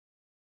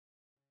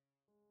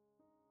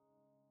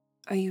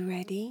Are you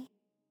ready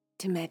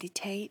to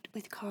meditate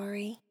with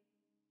Corey?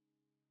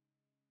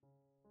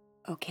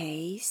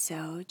 Okay,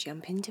 so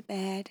jump into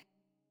bed.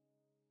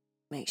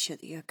 Make sure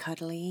that you're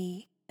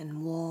cuddly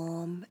and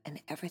warm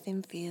and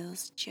everything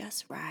feels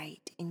just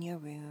right in your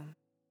room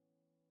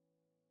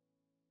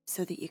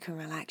so that you can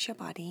relax your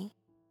body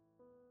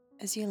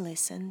as you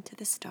listen to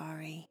the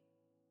story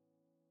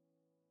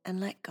and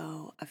let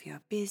go of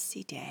your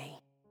busy day.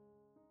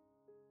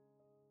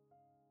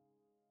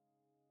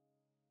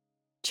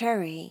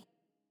 Cherry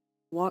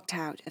walked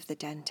out of the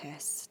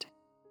dentist.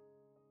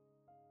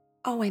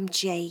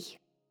 OMG.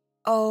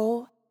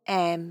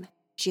 OMG.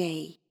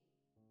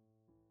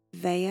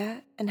 Vaya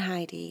and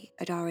Heidi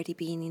had already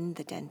been in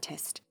the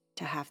dentist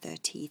to have their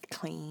teeth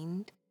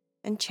cleaned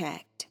and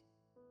checked,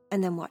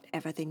 and then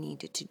whatever they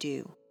needed to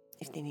do,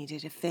 if they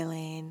needed a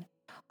fill-in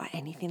or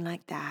anything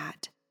like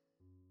that,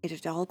 it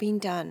had all been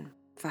done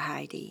for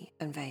Heidi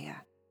and Vaya.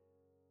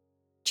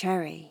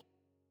 Cherry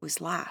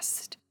was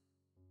last.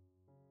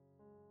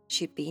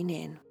 She'd been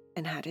in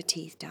and had her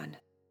teeth done,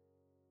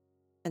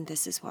 and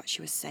this is what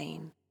she was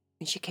saying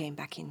when she came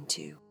back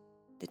into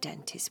the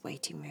dentist's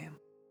waiting room.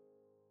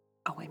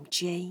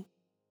 OMG,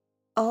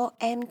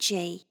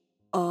 OMG,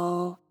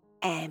 OMG.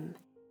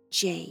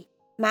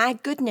 My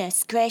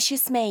goodness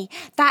gracious me,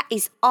 that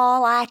is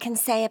all I can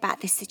say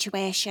about this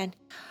situation.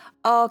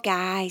 Oh,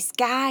 guys,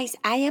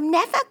 I am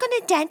never going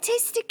to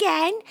dentist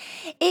again.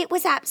 It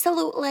was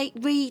absolutely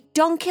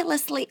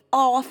redonkulously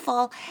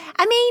awful.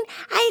 I mean,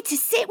 I had to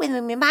sit with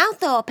my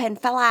mouth open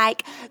for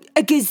like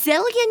a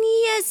gazillion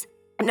years.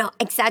 I'm not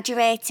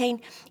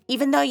exaggerating,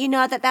 even though you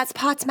know that that's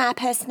part of my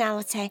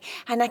personality,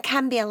 and I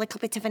can be a little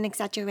bit of an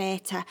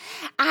exaggerator.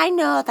 I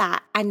know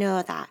that.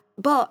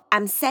 But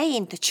I'm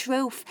saying the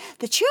truth.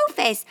 The truth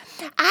is,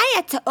 I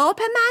had to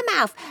open my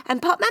mouth and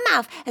put my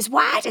mouth as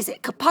wide as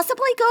it could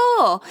possibly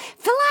go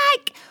for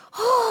like,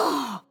 4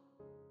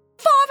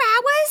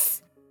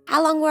 hours.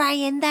 How long were I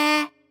in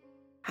there?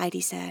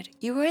 Heidi said.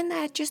 You were in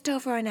there just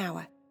over an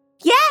hour.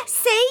 Yeah,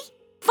 see?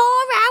 4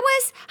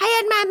 hours, I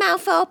had my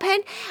mouth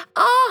open.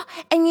 Oh,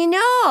 and you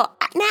know,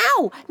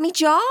 now, my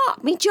jaw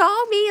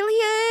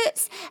really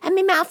hurts. And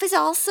my mouth is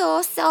all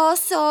so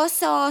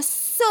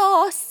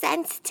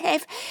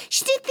sensitive.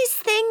 She did this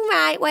thing,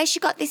 right, where she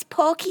got this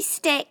pokey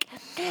stick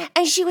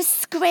and she was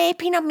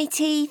scraping on my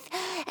teeth.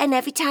 And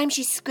every time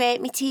she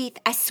scraped my teeth,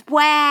 I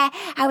swear,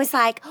 I was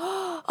like,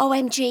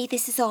 OMG,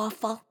 this is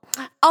awful.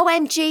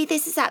 OMG,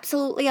 this is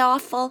absolutely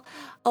awful.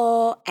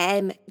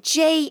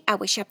 OMG, I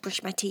wish I'd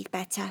brushed my teeth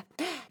better.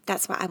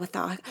 That's what I was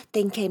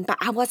thinking, but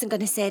I wasn't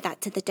going to say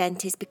that to the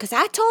dentist because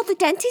I told the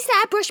dentist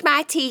I brushed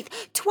my teeth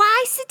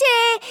twice a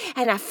day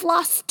and I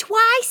flossed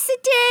twice a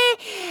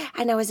day,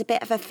 and I was a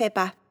bit of a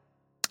fibber.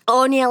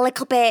 Only a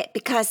little bit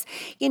because,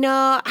 you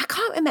know, I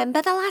can't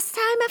remember the last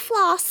time I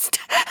flossed.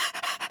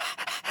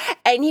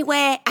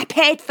 Anyway, I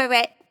paid for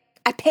it.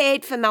 I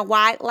paid for my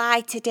white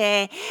lie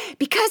today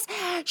because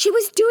she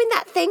was doing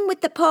that thing with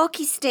the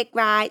pokey stick,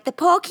 right? The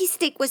pokey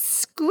stick was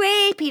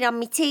scraping on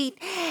my teeth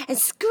and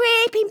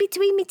scraping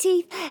between my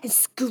teeth and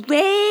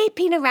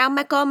scraping around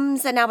my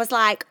gums. And I was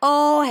like,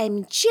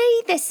 OMG,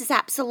 this is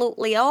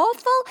absolutely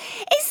awful.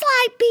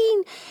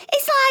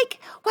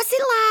 What's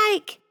it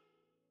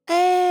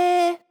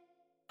like?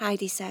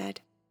 Heidi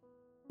said,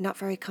 not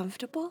very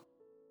comfortable.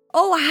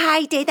 Oh,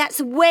 Heidi,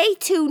 that's way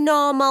too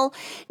normal.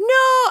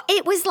 No,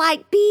 it was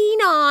like being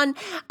on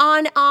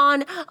a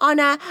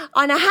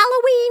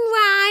Halloween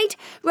ride,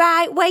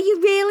 right, where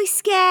you're really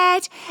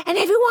scared and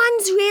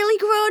everyone's really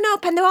grown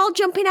up and they're all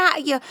jumping out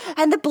at you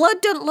and the blood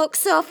doesn't look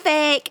so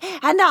fake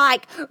and they're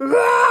like,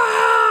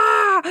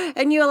 Rah!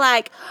 And you're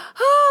like,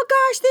 oh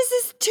gosh, this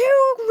is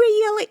too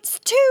real, it's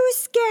too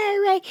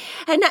scary.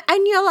 And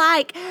you're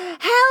like,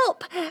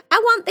 help, I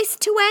want this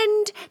to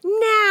end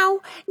now,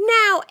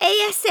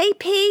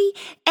 ASAP.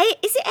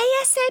 Is it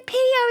ASAP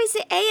or is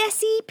it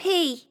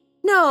ASEP?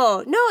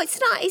 No, it's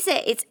not, is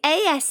it? It's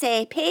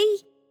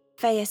ASAP,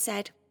 Vaya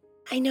said.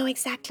 I know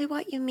exactly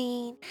what you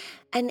mean.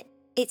 And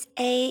it's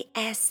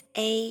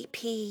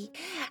ASAP,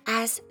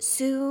 as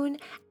soon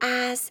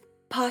as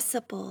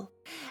possible.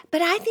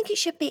 But I think it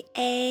should be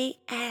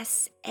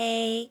ASAPP,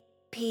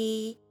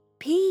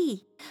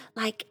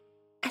 like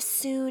as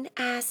soon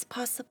as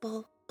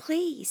possible.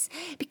 Please,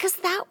 because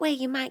that way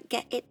you might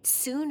get it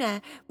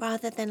sooner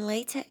rather than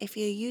later if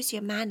you use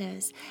your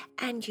manners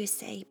and you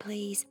say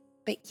please.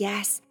 But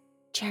yes,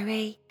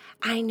 Cherry,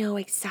 I know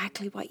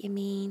exactly what you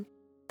mean.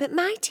 But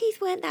my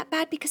teeth weren't that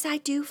bad because I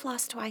do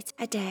floss twice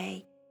a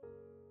day.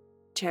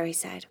 Cherry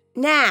said,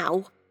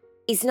 now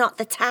is not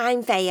the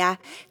time, Vaya,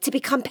 to be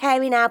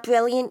comparing how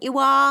brilliant you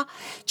are.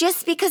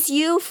 Just because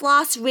you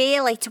floss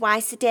really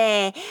twice a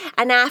day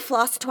and I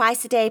floss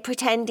twice a day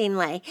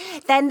pretendingly,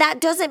 then that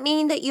doesn't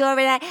mean that you're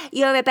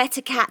a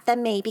better cat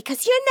than me,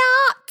 because you're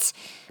not.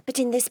 But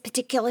in this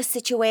particular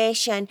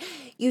situation,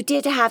 you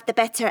did have the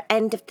better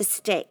end of the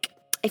stick.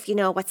 if you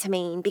know what I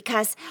mean,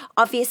 because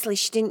obviously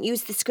she didn't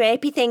use the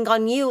scrapey thing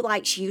on you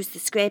like she used the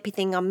scrapey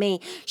thing on me.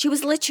 She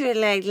was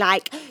literally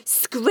like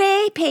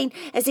scraping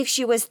as if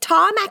she was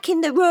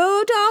tarmacking the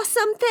road or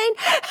something.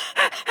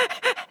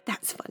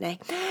 That's funny.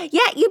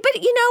 Yeah,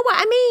 but you know what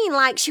I mean?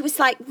 Like she was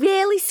like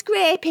really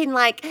scraping,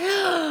 like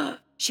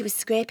she was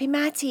scraping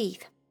my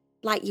teeth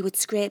like you would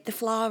scrape the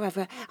floor of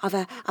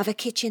a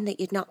kitchen that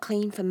you'd not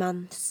cleaned for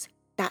months.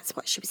 That's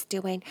what she was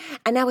doing.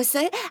 And I was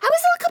a little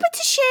bit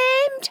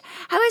ashamed.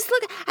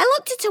 I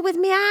looked at her with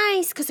my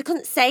eyes because I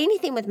couldn't say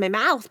anything with my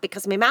mouth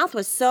because my mouth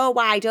was so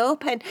wide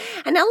open.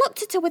 And I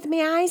looked at her with my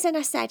eyes and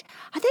I said,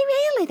 "Are they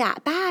really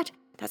that bad?"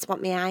 That's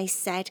what my eyes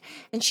said.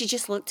 And she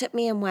just looked at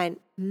me and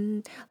went,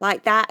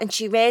 like that. And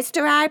she raised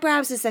her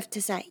eyebrows as if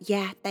to say,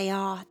 yeah, they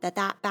are. They're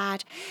that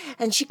bad.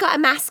 And she got a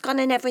mask on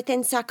and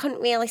everything, so I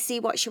couldn't really see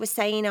what she was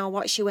saying or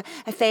what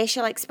her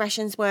facial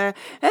expressions were.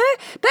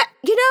 But,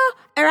 you know,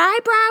 her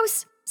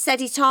eyebrows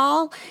said it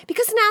all.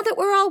 Because now that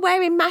we're all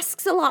wearing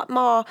masks a lot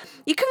more,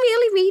 you can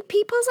really read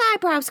people's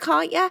eyebrows,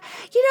 can't you?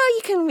 You know,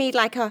 you can read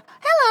like a,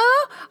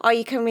 hello, or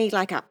you can read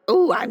like a,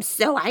 oh, I'm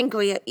so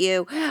angry at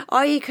you.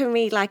 Or you can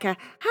read like a,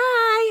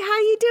 hi, how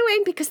you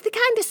doing? Because they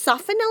kind of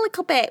soften a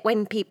little bit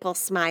when people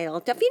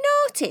smile. Have you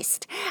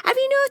noticed? Have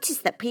you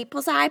noticed that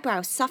people's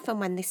eyebrows soften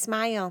when they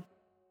smile?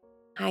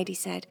 Heidi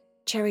said,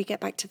 Cherry, get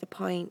back to the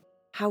point.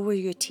 How were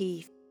your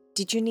teeth?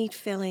 Did you need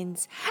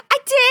fillings?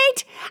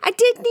 I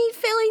did need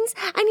fillings.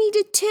 I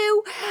needed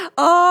 2.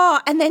 Oh,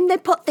 and then they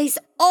put this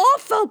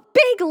awful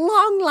big,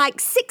 long, like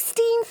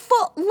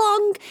 16-foot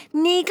long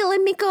needle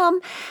in my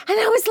gum. And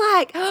I was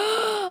like,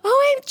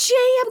 OMG,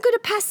 I'm going to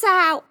pass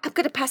out. I'm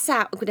going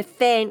to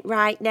faint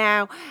right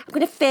now. I'm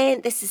going to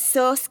faint. This is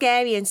so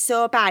scary and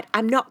so bad.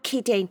 I'm not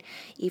kidding,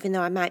 even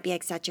though I might be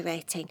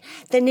exaggerating.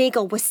 The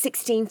needle was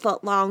 16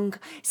 foot long.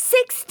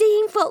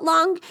 16 foot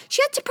long.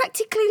 She had to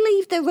practically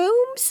leave the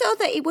room so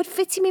that it would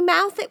fit in my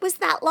mouth. It was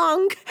that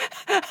long.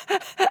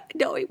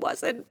 No, it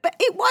wasn't. But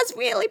it was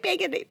really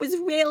big and it was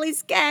really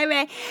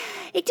scary.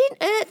 It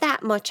didn't hurt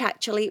that much,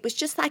 actually. It was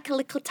just like a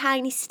little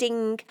tiny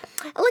sting.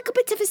 A little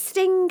bit of a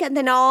sting. And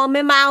then all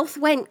my mouth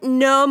went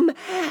numb.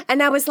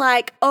 And I was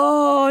like,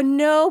 oh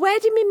no, where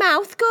did my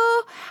mouth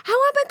go? How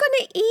am I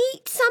going to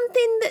eat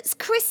something that's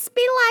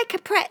crispy like a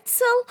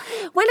pretzel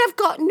when I've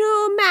got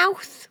no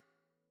mouth?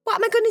 What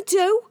am I going to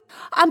do?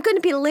 I'm going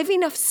to be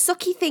living off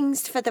sucky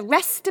things for the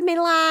rest of my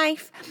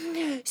life.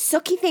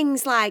 Sucky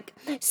things like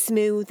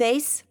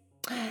smoothies,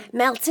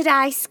 melted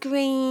ice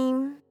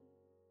cream,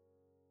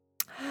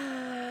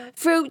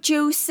 fruit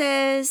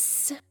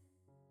juices,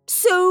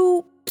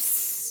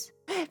 soups,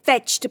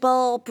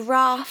 vegetable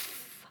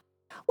broth.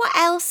 What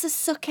else is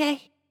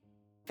sucky?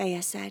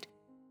 Vaya said.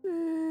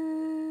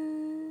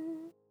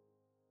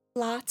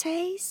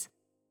 Lattes?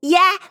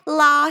 Yeah,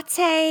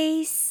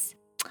 lattes.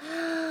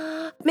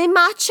 Me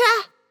matcha?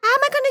 How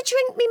am I going to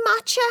drink me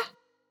matcha?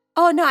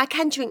 Oh, no, I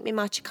can drink me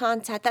matcha,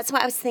 can't I? That's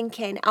what I was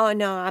thinking. Oh,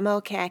 no, I'm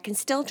okay. I can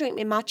still drink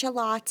me matcha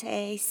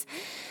lattes.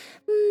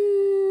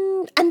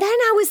 And then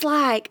I was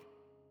like,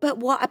 but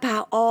what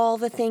about all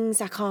the things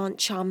I can't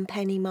chomp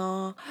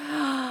anymore?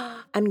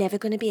 I'm never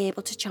going to be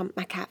able to chomp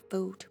my cat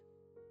food.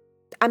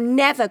 I'm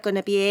never going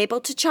to be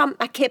able to chomp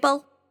my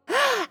kibble.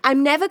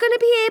 I'm never going to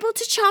be able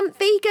to chomp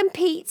vegan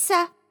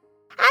pizza.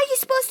 How are you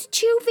supposed to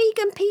chew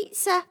vegan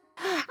pizza?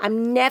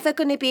 I'm never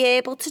going to be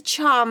able to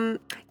chomp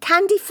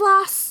candy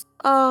floss.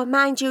 Oh,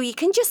 mind you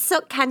can just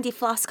suck candy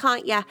floss,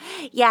 can't you?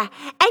 Yeah.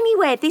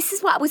 Anyway, this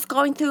is what was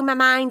going through my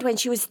mind when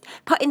she was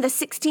putting the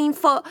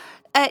 16-foot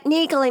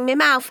needle in my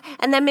mouth,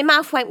 and then my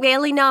mouth went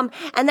really numb,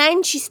 and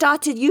then she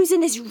started using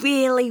this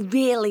really,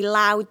 really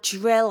loud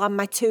drill on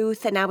my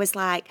tooth, and I was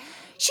like,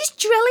 she's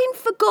drilling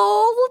for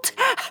gold.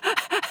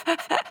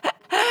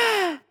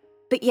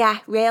 But yeah,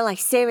 really,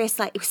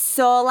 seriously, it was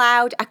so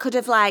loud. I could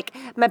have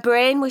my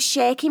brain was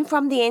shaking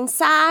from the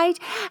inside.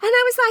 And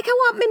I was like, I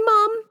want my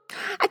mum.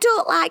 I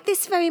don't like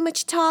this very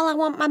much at all. I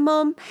want my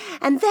mum.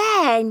 And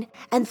then,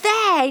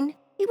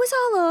 it was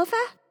all over.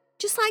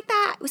 Just like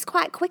that. It was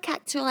quite quick,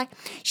 actually.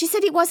 She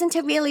said it wasn't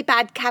a really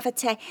bad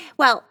cavity.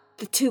 Well,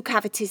 the 2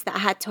 cavities that I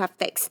had to have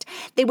fixed.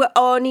 They were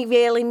only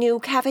really new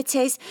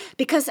cavities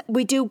because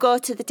we do go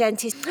to the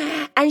dentist.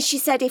 And she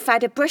said if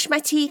I'd have brushed my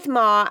teeth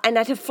more and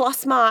I'd have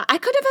flossed more, I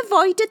could have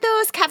avoided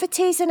those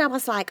cavities. And I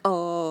was like,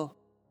 oh,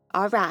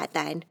 all right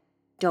then.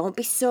 Don't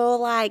be so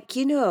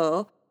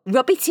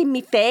rub it in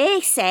me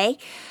face, eh?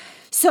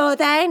 So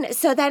then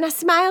I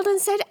smiled and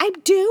said, I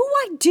do,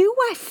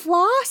 I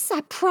floss,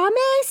 I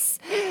promise.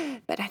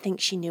 But I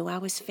think she knew I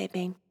was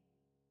fibbing.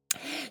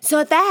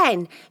 So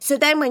then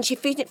when she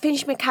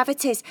finished my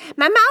cavities,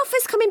 my mouth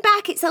is coming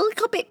back. It's a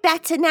little bit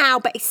better now,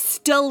 but it's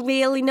still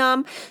really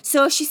numb.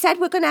 So she said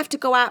we're going to have to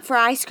go out for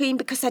ice cream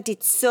because I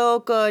did so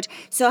good.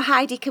 So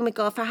Heidi, can we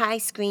go for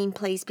ice cream,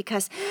 please?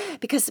 Because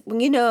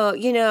you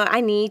know, I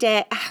need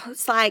it.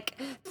 It's like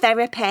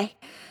therapy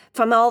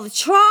from all the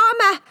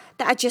trauma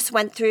that I just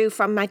went through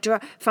from my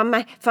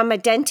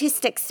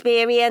dentist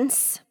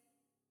experience.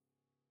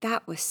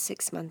 That was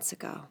 6 months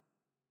ago.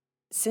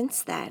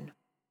 Since then,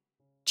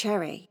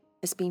 Cherry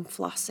has been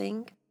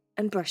flossing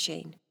and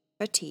brushing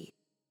her teeth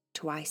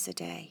twice a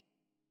day.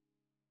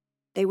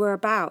 They were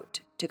about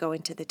to go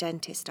into the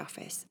dentist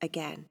office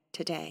again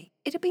today.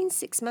 It had been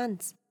 6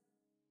 months.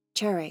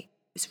 Cherry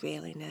was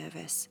really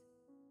nervous.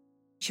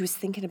 She was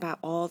thinking about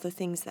all the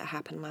things that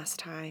happened last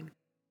time.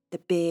 The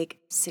big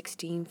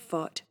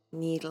 16-foot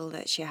needle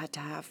that she had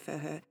to have for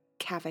her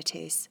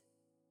cavities.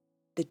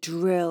 The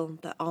drill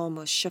that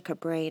almost shook her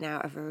brain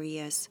out of her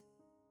ears.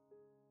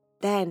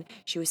 Then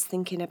she was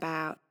thinking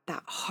about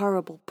that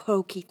horrible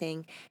pokey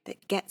thing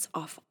that gets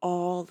off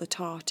all the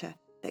tartar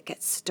that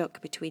gets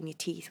stuck between your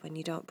teeth when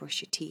you don't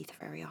brush your teeth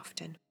very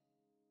often.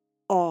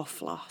 Or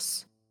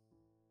floss.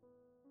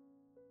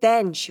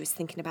 Then she was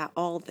thinking about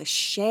all the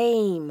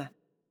shame.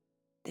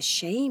 The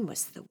shame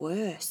was the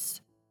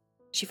worst.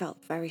 She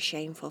felt very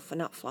shameful for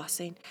not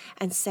flossing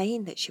and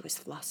saying that she was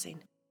flossing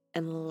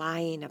and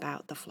lying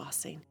about the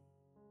flossing.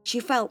 She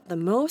felt the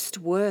most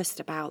worst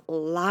about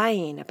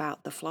lying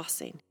about the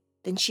flossing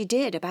than she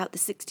did about the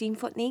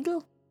 16-foot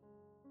needle.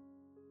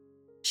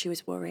 She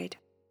was worried.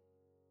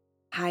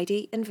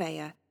 Heidi and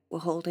Vaya were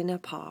holding her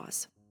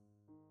paws.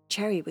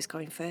 Cherry was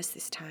going first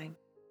this time.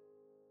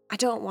 I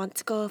don't want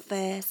to go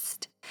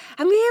first.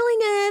 I'm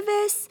really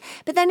nervous,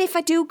 but then if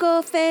I do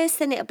go first,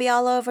 then it'll be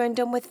all over and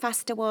done with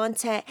faster,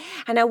 won't it?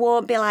 And I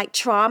won't be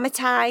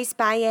traumatised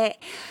by it.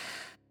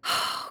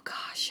 Oh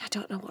gosh, I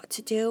don't know what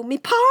to do. My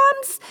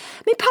palms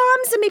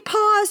and my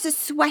paws are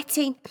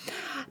sweating.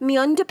 My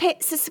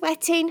underpits are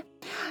sweating.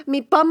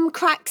 My bum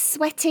crack's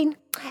sweating.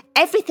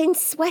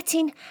 Everything's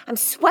sweating. I'm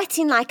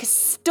sweating like a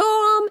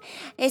storm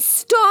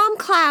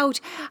cloud.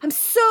 I'm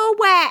so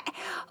wet.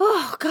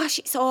 Oh gosh,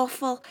 it's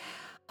awful.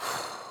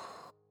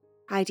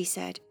 Heidi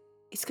said,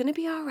 it's going to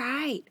be all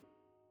right.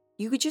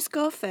 You could just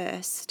go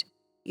first.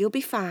 You'll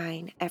be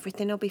fine.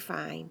 Everything will be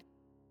fine.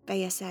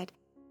 Vaya said,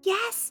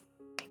 yes.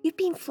 You've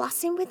been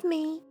flossing with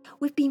me.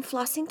 We've been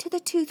flossing to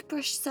the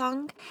toothbrush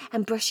song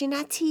and brushing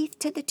our teeth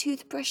to the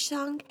toothbrush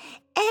song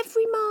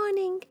every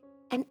morning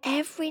and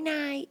every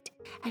night.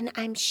 And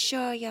I'm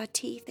sure your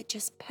teeth are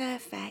just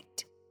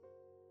perfect.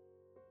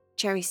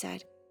 Cherry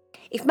said,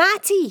 if my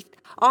teeth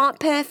aren't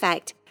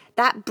perfect,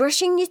 that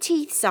brushing your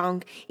teeth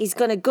song is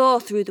going to go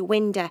through the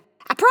window.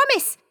 I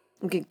promise.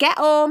 I'm going to get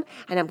home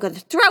and I'm going to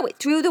throw it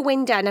through the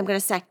window and I'm going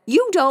to say,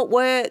 you don't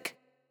work.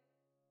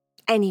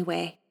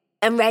 Anyway,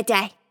 I'm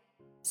ready,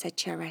 said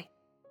Cherry.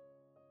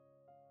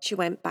 She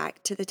went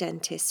back to the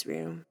dentist's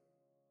room.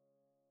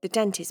 The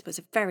dentist was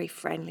a very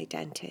friendly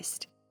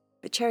dentist,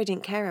 but Cherry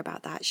didn't care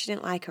about that. She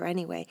didn't like her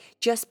anyway,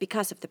 just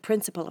because of the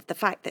principle of the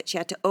fact that she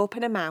had to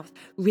open her mouth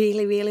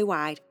really, really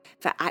wide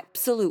for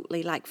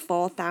absolutely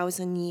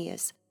 4,000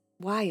 years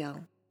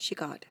while she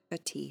got her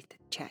teeth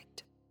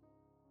checked.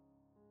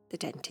 The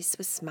dentist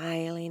was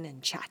smiling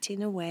and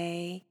chatting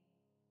away.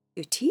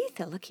 Your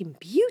teeth are looking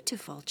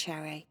beautiful,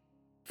 Cherry.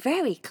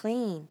 Very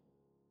clean.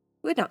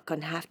 We're not going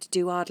to have to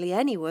do hardly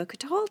any work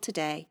at all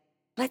today.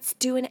 Let's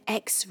do an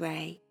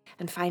X-ray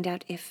and find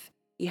out if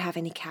you have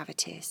any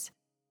cavities.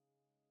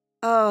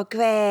 Oh,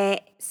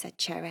 great, said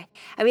Cherry.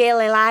 I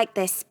really like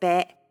this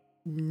bit.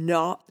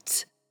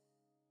 Not.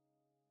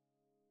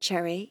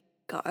 Cherry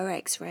got her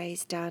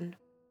X-rays done.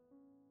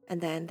 And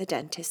then the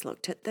dentist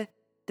looked at the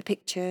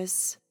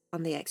pictures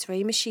on the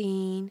X-ray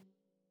machine,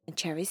 and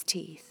Cherry's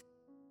teeth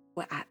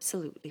were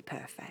absolutely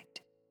perfect.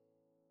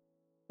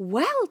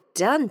 Well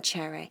done,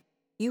 Cherry.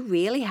 You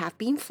really have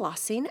been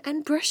flossing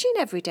and brushing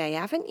every day,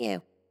 haven't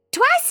you?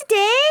 Twice a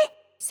day,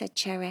 said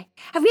Cherry.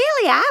 I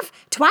really have.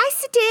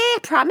 Twice a day, I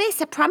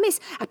promise.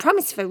 I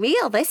promise for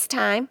real this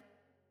time.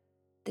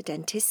 The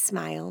dentist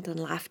smiled and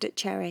laughed at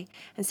Cherry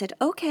and said,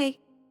 OK,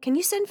 can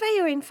you send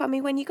Vaya in for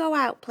me when you go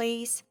out,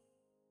 please?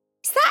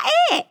 Is that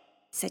it?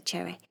 Said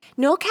Cherry.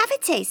 No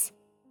cavities?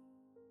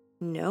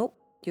 No,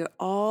 you're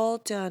all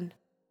done.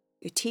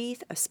 Your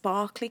teeth are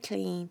sparkly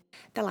clean.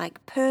 They're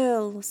like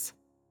pearls.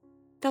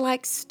 They're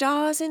like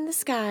stars in the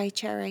sky,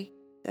 Cherry.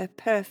 They're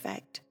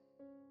perfect.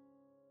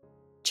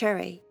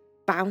 Cherry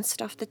bounced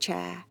off the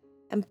chair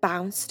and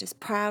bounced as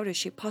proud as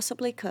she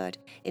possibly could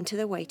into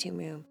the waiting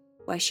room,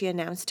 where she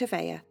announced to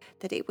Vaya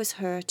that it was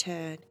her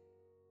turn.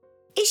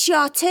 It's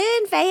your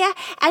turn, Vaya,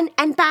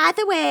 and by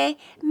the way,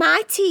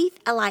 my teeth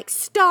are like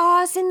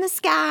stars in the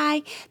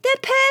sky.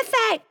 They're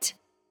perfect.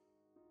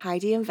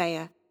 Heidi and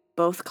Vaya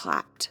both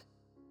clapped.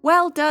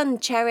 Well done,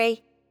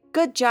 Cherry.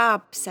 Good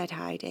job, said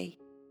Heidi.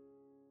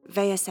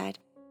 Vaya said,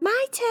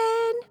 my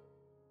turn,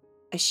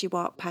 as she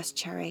walked past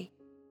Cherry,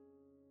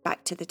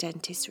 back to the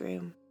dentist's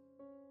room.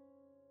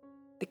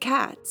 The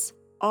cats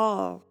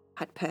all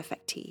had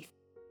perfect teeth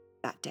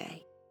that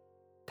day.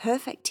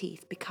 Perfect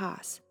teeth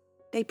because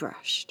they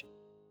brushed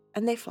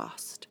and they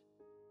flossed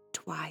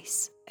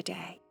twice a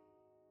day.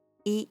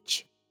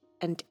 Each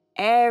and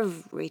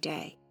every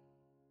day.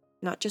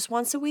 Not just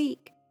once a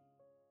week.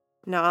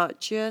 Not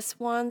just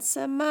once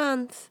a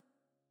month.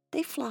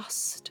 They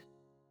flossed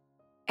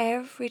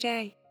every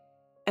day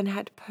and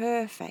had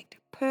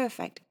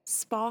perfect,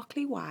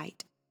 sparkly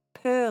white,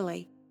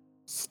 pearly,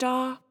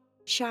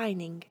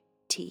 star-shining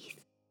teeth.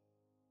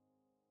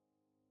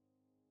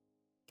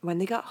 When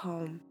they got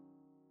home,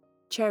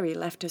 Cherry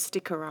left her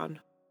sticker on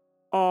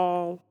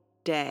all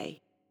day.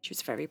 She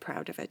was very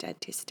proud of her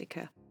dentist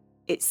sticker.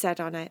 It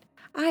said on it,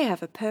 "I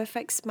have a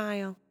perfect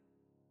smile."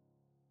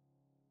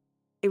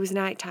 It was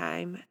night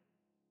time,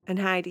 and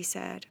Heidi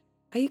said,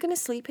 "Are you going to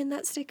sleep in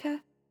that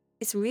sticker?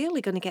 It's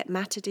really going to get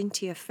matted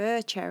into your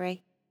fur,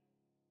 Cherry."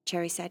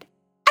 Cherry said,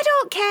 "I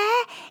don't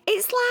care.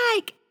 It's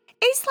like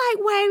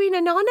wearing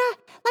an honour,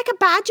 like a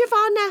badge of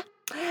honour.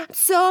 I'm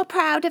so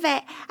proud of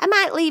it. I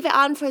might leave it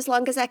on for as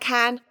long as I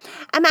can.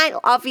 I might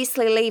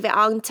obviously leave it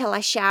on till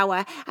I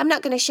shower. I'm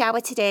not going to shower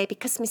today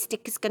because my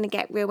sticker's going to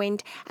get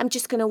ruined. I'm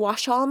just going to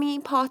wash all my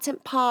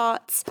important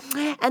parts,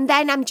 and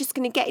then I'm just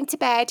going to get into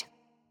bed.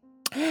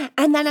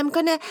 And then I'm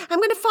gonna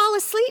fall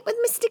asleep with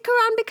my sticker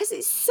on because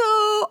it's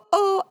so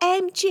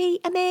OMG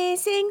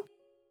amazing."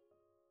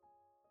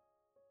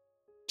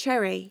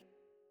 Cherry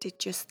did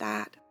just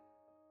that.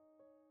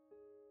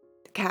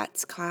 The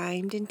cats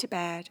climbed into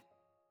bed.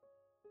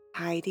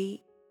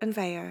 Heidi and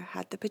Vaya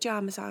had the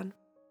pajamas on.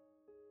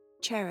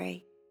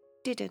 Cherry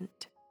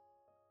didn't.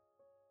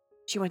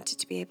 She wanted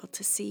to be able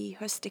to see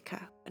her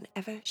sticker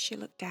whenever she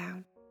looked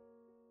down.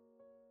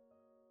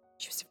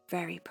 She was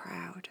very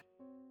proud.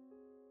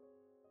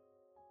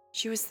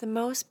 She was the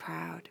most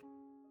proud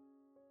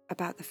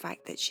about the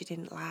fact that she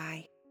didn't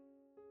lie.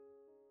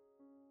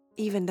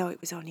 Even though it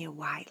was only a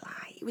white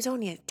lie, it was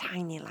only a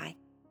tiny lie.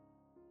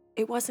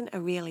 It wasn't a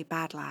really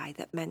bad lie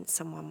that meant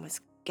someone was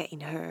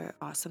getting hurt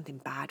or something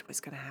bad was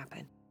going to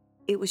happen.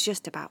 It was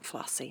just about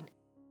flossing.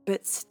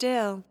 But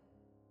still,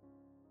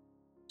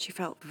 she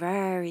felt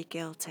very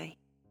guilty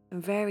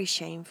and very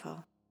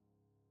shameful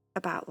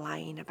about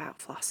lying about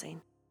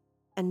flossing.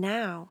 And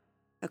now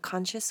her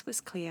conscience was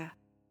clear.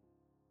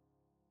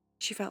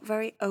 She felt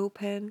very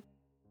open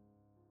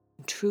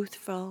and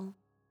truthful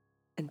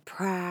and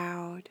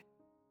proud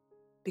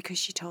because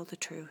she told the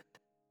truth.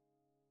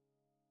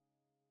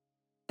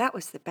 That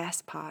was the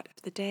best part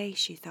of the day,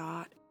 she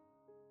thought.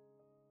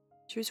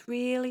 She was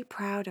really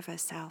proud of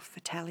herself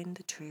for telling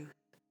the truth.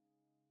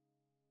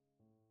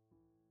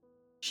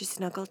 She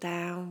snuggled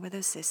down with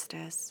her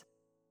sisters,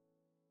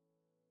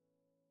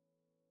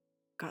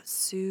 got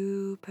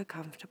super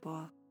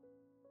comfortable,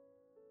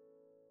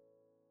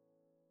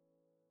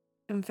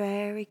 and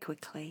very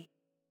quickly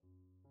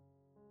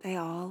they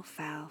all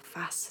fell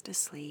fast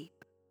asleep.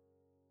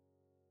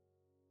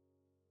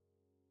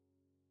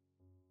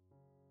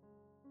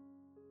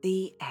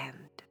 The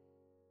end.